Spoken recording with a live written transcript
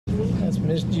That's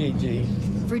Miss Gigi.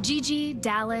 For Gigi,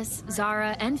 Dallas,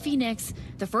 Zara, and Phoenix,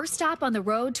 the first stop on the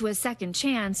road to a second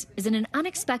chance is in an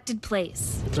unexpected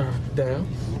place. Down.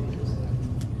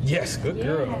 Yes, good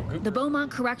girl. Good. The Beaumont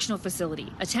Correctional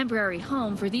Facility, a temporary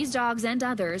home for these dogs and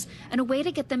others, and a way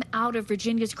to get them out of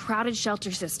Virginia's crowded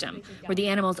shelter system, where the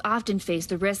animals often face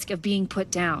the risk of being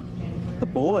put down.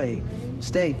 Good boy.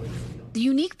 Stay. The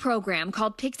unique program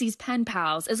called Pixie's Pen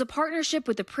Pals is a partnership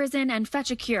with the prison and Fetch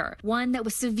a Cure, one that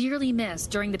was severely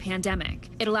missed during the pandemic.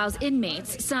 It allows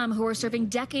inmates, some who are serving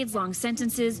decades-long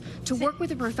sentences, to work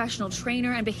with a professional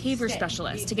trainer and behavior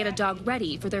specialist to get a dog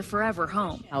ready for their forever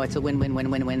home. Oh, it's a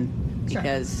win-win-win-win-win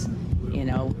because, you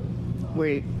know,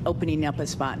 we're opening up a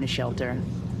spot in the shelter.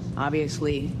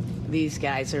 Obviously, these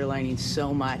guys are learning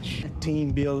so much.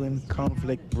 Team building,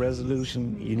 conflict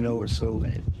resolution, you know, so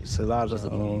it's a lot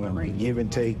of give and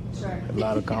take, a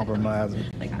lot of compromising,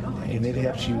 and it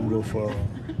helps you with,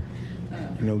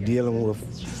 you know, dealing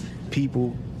with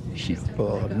people,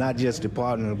 not just the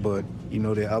partner, but, you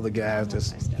know, the other guys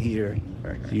that's here,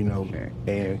 you know,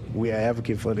 and we are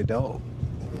advocate for the dog.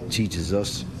 Teaches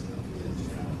us,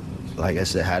 like I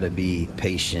said, how to be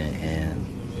patient and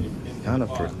kind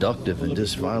of productive and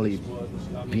just finally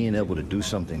being able to do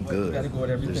something good.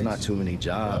 There's not too many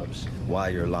jobs while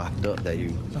you're locked up that you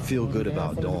feel good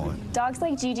about doing. Dogs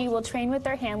like Gigi will train with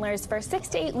their handlers for 6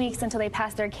 to 8 weeks until they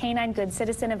pass their Canine Good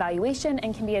Citizen evaluation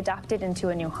and can be adopted into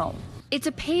a new home. It's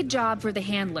a paid job for the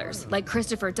handlers, like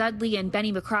Christopher Dudley and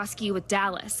Benny McCroskey with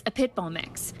Dallas, a pit bull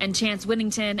mix, and Chance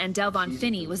Whittington and Delvon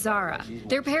Finney with Zara.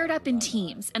 They're paired up in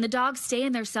teams, and the dogs stay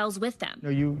in their cells with them.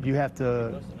 You have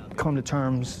to come to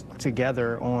terms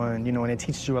together on, you know, and it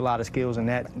teaches you a lot of skills in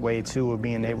that way, too, of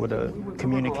being able to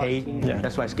communicate. Yeah.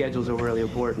 That's why schedules are really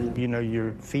important. You know,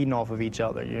 you're feeding off of each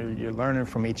other. You're learning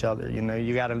from each other. You know,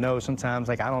 you got to know sometimes,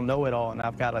 like, I don't know it all, and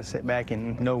I've got to sit back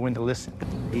and know when to listen.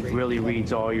 He really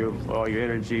reads all your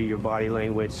energy, your body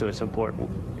language, so it's important,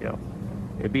 you know,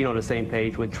 and being on the same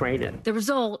page with training. The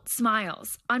result,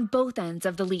 smiles on both ends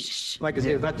of the leash. Like I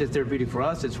said, it's not just therapeutic for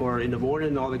us, it's for in the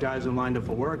morning, all the guys are lined up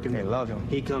for work, and they love him.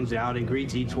 He comes out and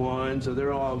greets each one, so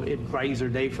they're all, it brightens their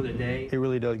day for the day. It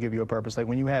really does give you a purpose. Like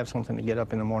when you have something to get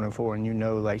up in the morning for and you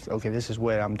know, like, okay, this is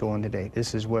what I'm doing today.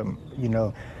 This is what, you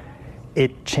know,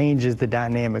 it changes the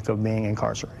dynamic of being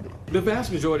incarcerated. The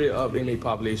vast majority of inmate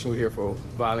population we're here for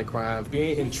violent crime.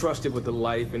 Being entrusted with the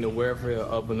life and the welfare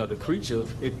of another creature,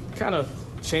 it kind of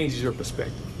changes your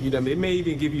perspective. You know, it may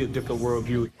even give you a different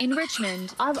worldview. In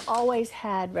Richmond, I've always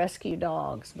had rescue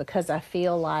dogs because I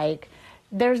feel like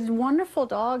there's wonderful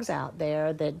dogs out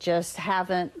there that just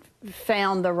haven't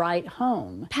found the right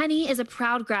home. Penny is a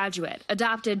proud graduate,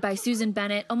 adopted by Susan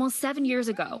Bennett almost 7 years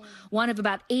ago, one of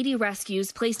about 80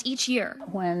 rescues placed each year.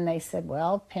 When they said,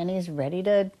 well, Penny's ready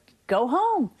to go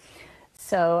home.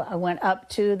 So I went up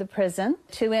to the prison,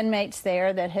 2 inmates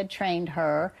there that had trained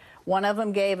her. One of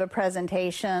them gave a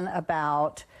presentation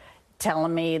about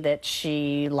telling me that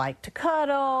she liked to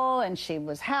cuddle and she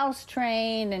was house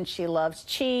trained and she loves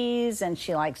cheese and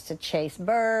she likes to chase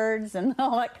birds and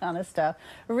all that kind of stuff.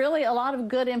 Really a lot of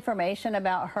good information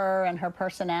about her and her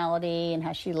personality and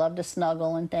how she loved to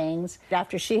snuggle and things.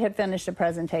 After she had finished the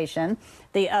presentation,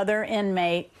 the other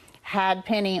inmate had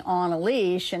Penny on a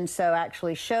leash and so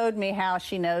actually showed me how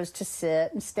she knows to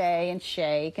sit and stay and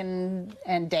shake and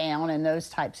down and those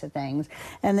types of things.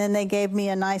 And then they gave me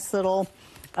a nice little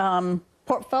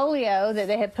portfolio that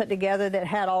they had put together that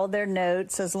had all their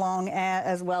notes as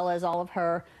well as all of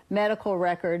her medical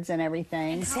records and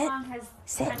everything. Sit.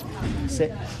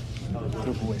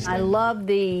 I love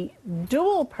the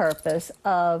dual purpose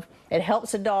of it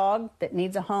helps a dog that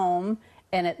needs a home,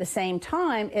 and at the same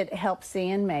time, it helps the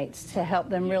inmates to help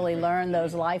them really learn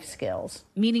those life skills.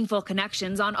 Meaningful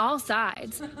connections on all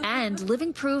sides, and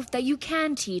living proof that you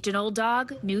can teach an old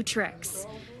dog new tricks.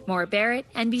 Maura Barrett,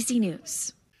 NBC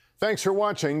News. Thanks for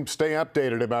watching. Stay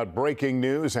updated about breaking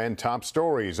news and top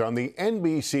stories on the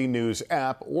NBC News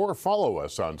app or follow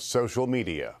us on social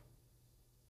media.